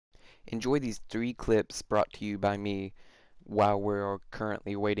Enjoy these 3 clips brought to you by me while we're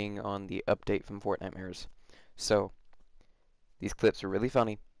currently waiting on the update from Fortnitemares. So, these clips are really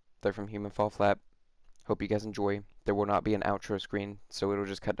funny. They're from Human Fall Flat. Hope you guys enjoy. There will not be an outro screen, so it'll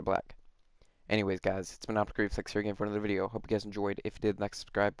just cut to black. Anyways, guys, it's been SHAREfactory here again for another video. Hope you guys enjoyed. If you did, like,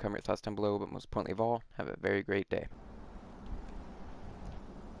 subscribe, comment your thoughts down below, but most importantly of all, have a very great day.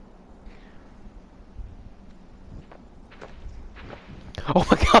 Oh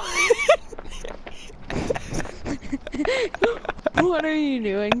my god! What are you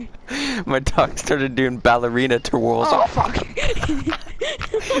doing? My dog started doing ballerina twirls. Oh fuck!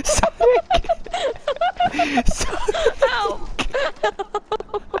 Sonic! Sonic! Help!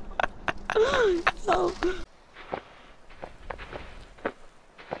 Help!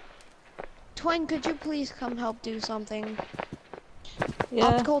 Twin, could you please come help do something? Yeah,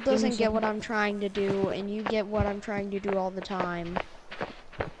 Optical give me doesn't get some. what I'm trying to do, and you get what I'm trying to do all the time.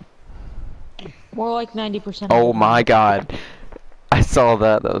 More like 90%. Oh my god. I saw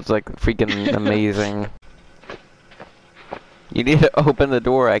that. That was like freaking amazing. You need to open the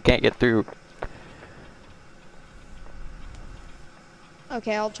door. I can't get through.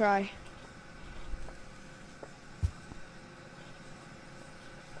 Okay, I'll try.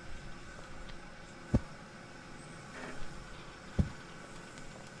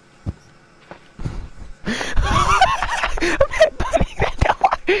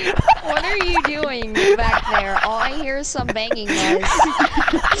 What are you doing back there? All I hear is some banging noise.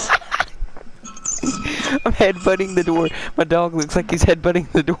 I'm headbutting the door. My dog looks like he's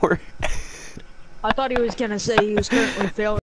headbutting the door. I thought he was gonna say he was currently failing.